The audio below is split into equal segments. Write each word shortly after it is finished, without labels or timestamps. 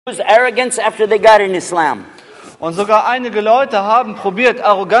arrogance after they got in Islam. Und sogar einige Leute haben probiert,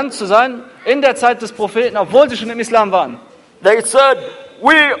 arrogant zu sein in der Zeit des Propheten, obwohl sie schon im Islam waren. They said,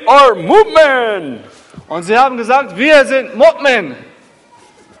 "We are mu'min." Und sie haben gesagt, wir sind Mu'min.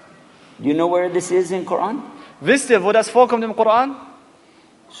 Do you know where this is in Quran? Wisst ihr, wo das vorkommt im Koran?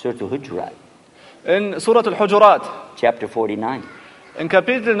 Surah Al-Hujurat, In Surat al-Hujurat, chapter 49. in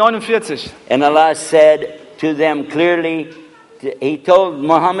Kapitel 49. And Allah said to them clearly, He told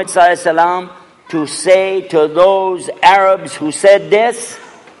Muhammad sallallahu alaihi wasallam to say to those Arabs who said this,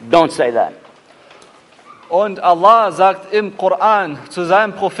 don't say that. Und Allah sagt im Koran zu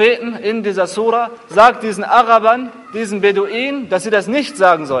seinem Propheten in dieser Sura, sagt diesen Arabern, diesen Beduinen, dass sie das nicht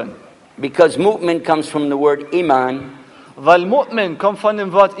sagen sollen. Because mu'min comes from the word iman. Weil Mu'min kommt von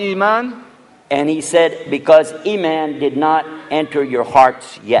dem Wort Iman. And he said, because iman did not enter your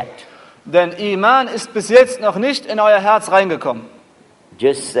hearts yet. Denn Iman ist bis jetzt noch nicht in euer Herz reingekommen.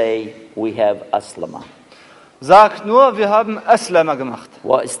 Just say, we have aslama. Sagt nur, wir haben Aslama gemacht.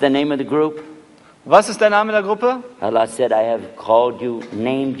 What is the name of the group? Was ist der Name der Gruppe? Allah said, I have called you,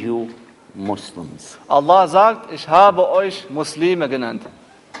 named you Muslims. Allah sagt, ich habe euch Muslime genannt.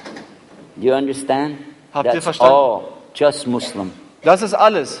 Do you understand? Habt ihr That's verstanden? all, just Muslim. Das ist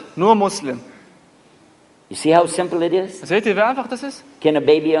alles, nur Muslim. You see how simple it is? Seht ihr, wie einfach das ist? Can a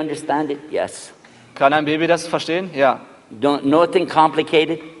baby understand it? Yes. Kann ein Baby das verstehen? Ja. Nothing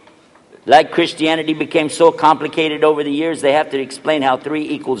complicated. Like Christianity became so complicated over the years, they have to explain how 3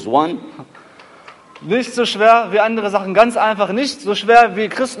 equals 1. Nicht so schwer wie andere Sachen, ganz einfach. Nicht so schwer wie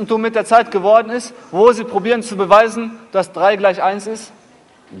Christentum mit der Zeit geworden ist, wo sie probieren zu beweisen, dass 3 gleich 1 ist.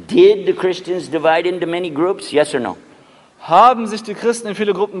 Did the Christians divide into many groups? Yes or no? Haben sich die Christen in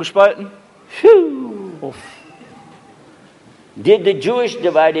viele Gruppen gespalten? Phew. Did the Jewish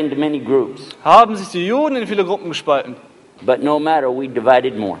divide into many groups? Haben sich die Juden in viele Gruppen gespalten? But no matter, we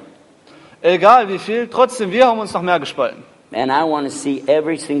divided more. Egal wie viel, trotzdem, wir haben uns noch mehr gespalten. And I want to see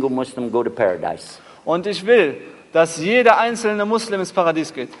every single Muslim go to paradise. Und ich will, dass jeder einzelne Muslim ins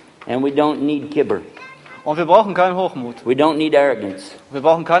Paradies geht. And we don't need kibr. Und wir brauchen keinen Hochmut. We don't need arrogance. Wir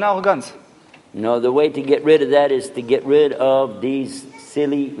brauchen keine Arroganz. No, the way to get rid of that is to get rid of these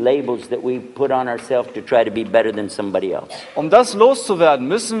silly labels that we put on ourselves to try to be better than somebody else. Um das loszuwerden,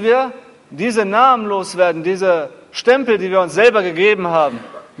 müssen wir diese Namen loswerden, diese Stempel, die wir uns selber gegeben haben,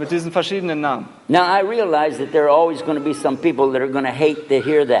 mit diesen verschiedenen Namen. Now I realize that there are always going to be some people that are going to hate to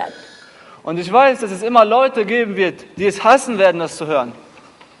hear that. Und ich weiß, dass es immer Leute geben wird, die es hassen werden, das zu hören.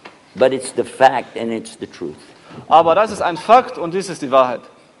 But it's the fact and it's the truth. Aber das ist ein Fakt und dies ist die Wahrheit.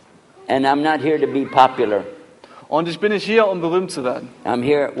 And I'm not here to be popular. Und ich bin nicht hier, um berühmt zu werden. I'm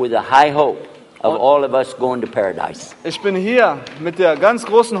here with a high hope of all of us going to paradise. Ich bin hier mit der ganz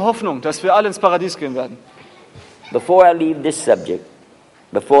großen Hoffnung, dass wir alle ins Paradies gehen werden. Before I leave this subject,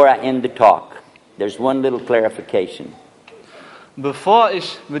 before I end the talk, there's one little clarification. Bevor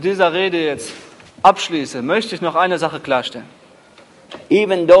ich mit dieser Rede jetzt abschließe, möchte ich noch eine Sache klarstellen.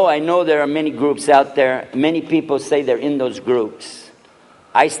 Even though I know there are many groups out there, many people say they're in those groups,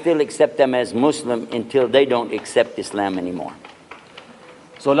 I still accept them as Muslim until they don't accept Islam anymore.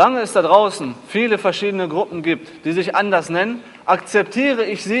 Solange es da draußen viele verschiedene Gruppen gibt, die sich anders nennen, akzeptiere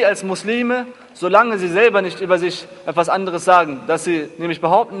ich sie als Muslime, solange sie selber nicht über sich etwas anderes sagen, dass sie nämlich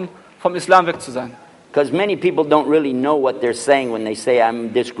behaupten, vom Islam weg zu sein. Because many people don't really know what they're saying when they say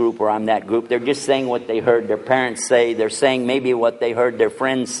I'm this group or I'm that group. They're just saying what they heard their parents say. They're saying maybe what they heard their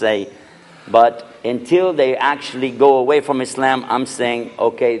friends say. But until they actually go away from Islam, I'm saying,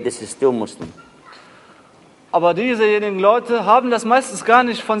 okay, this is still Muslim. Aber diesejenigen Leute haben das meistens gar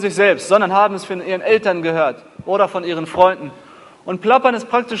nicht von sich selbst, sondern haben es von ihren Eltern gehört oder von ihren Freunden und plappern es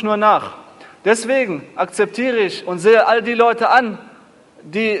praktisch nur nach. Deswegen akzeptiere ich und sehe all die Leute an,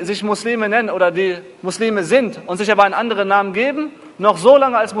 die sich Muslime nennen oder die Muslime sind und sich aber einen anderen Namen geben, noch so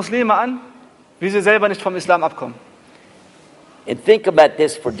lange als Muslime an, wie sie selber nicht vom Islam abkommen. And think about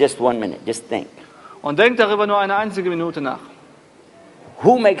this for just 1 minute. Just think. Und denkt darüber nur eine einzige Minute nach.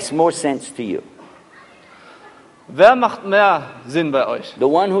 Who makes more sense to you? Wer macht mehr Sinn bei euch? The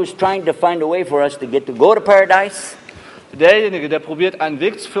one who's trying to find a way for us to get to go to paradise? Derjenige, der probiert, einen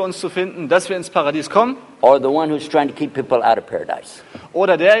Weg für uns zu finden, dass wir ins Paradies kommen? Or the one who's trying to keep people out of paradise?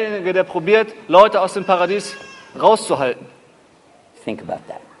 Oder derjenige, der probiert, Leute aus dem Paradies rauszuhalten? Think about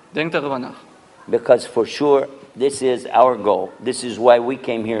that. Denkt darüber nach. Because for sure, this is our goal. This is why we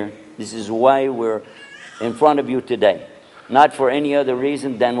came here. This is why we're in front of you today. Not for any other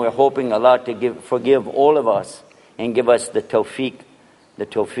reason than we're hoping Allah to forgive all of us and give us the tawfiq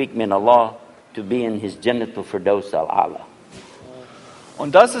min Allah to be in His Jannatul Firdaus al-A'la.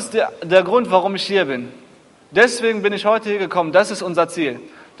 Und das ist der Grund, warum ich hier bin. Deswegen bin ich heute hier gekommen. Das ist unser Ziel.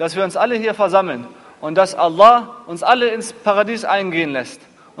 dass wir uns alle hier versammeln und dass Allah uns alle ins Paradies eingehen lässt,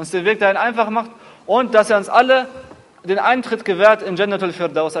 uns den Weg dahin einfach macht und dass er uns alle den Eintritt gewährt in Jannatul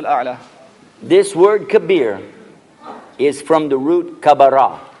Firdaus al-A'la. This word kabir is from the root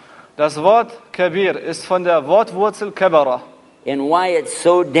kabara. Das Wort Kabir ist von der Wortwurzel Kabara. And why it's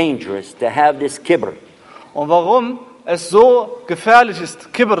so dangerous to have this kibr Und warum es so gefährlich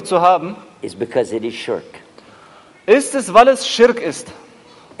ist, Kibr zu haben, is because it is shirk. ist es, weil es Schirk ist.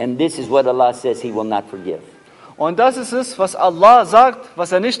 And this is what Allah says He will not forgive. Und das ist es, was Allah sagt,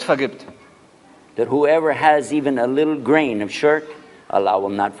 was er nicht vergibt. That whoever has even a little grain of shirk, Allah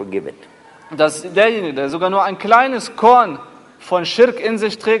will not forgive it. Dass derjenige, der sogar nur ein kleines Korn von Schirk in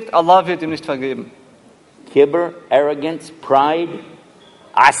sich trägt, Allah wird ihm nicht vergeben. Kibr, arrogance, pride,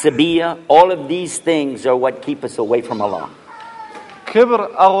 asabiya, all of these things are what keep us away from Allah.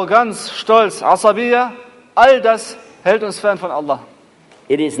 Kibr, Arroganz, Stolz, Asabiya, all das hält uns fern von Allah.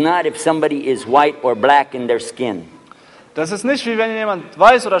 It is not if somebody is white or black in their skin. Das ist nicht wie wenn jemand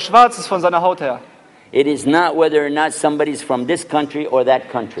weiß oder schwarz ist von seiner Haut her. It is not whether or not somebody's from this country or that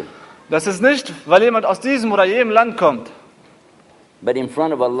country. Das ist nicht, weil jemand aus diesem oder jenem Land kommt. But in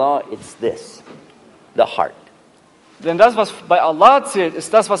front of Allah, it's this, the heart. Denn das, was bei Allah zählt,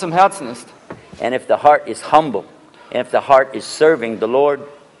 ist das, was im Herzen ist. And if the heart is humble, and if the heart is serving the Lord,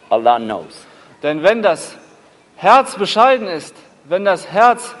 Allah knows. Denn wenn das Herz bescheiden ist, wenn das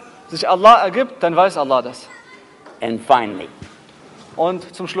Herz sich Allah ergibt, dann weiß Allah das. And finally,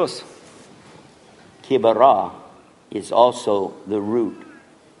 Und zum Schluss, kibara is also the root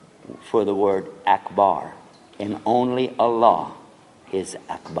for the word akbar. And only Allah is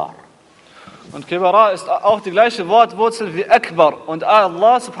akbar. und Kibara ist auch die gleiche Wortwurzel wie Akbar. Und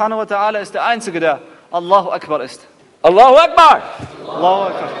Allah subhanahu wa ta'ala ist der Einzige, der Allahu Akbar ist. Allahu Akbar! Allahu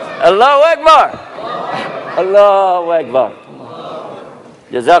Akbar. Allahu Akbar! Allahu Akbar!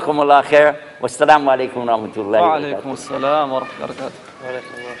 Jazakumullah khair. Wassalamu alaikum wa rahmatullahi wa barakatuh. Wa alaikum assalam wa rahmatullahi wa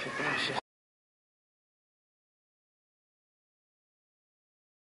barakatuh.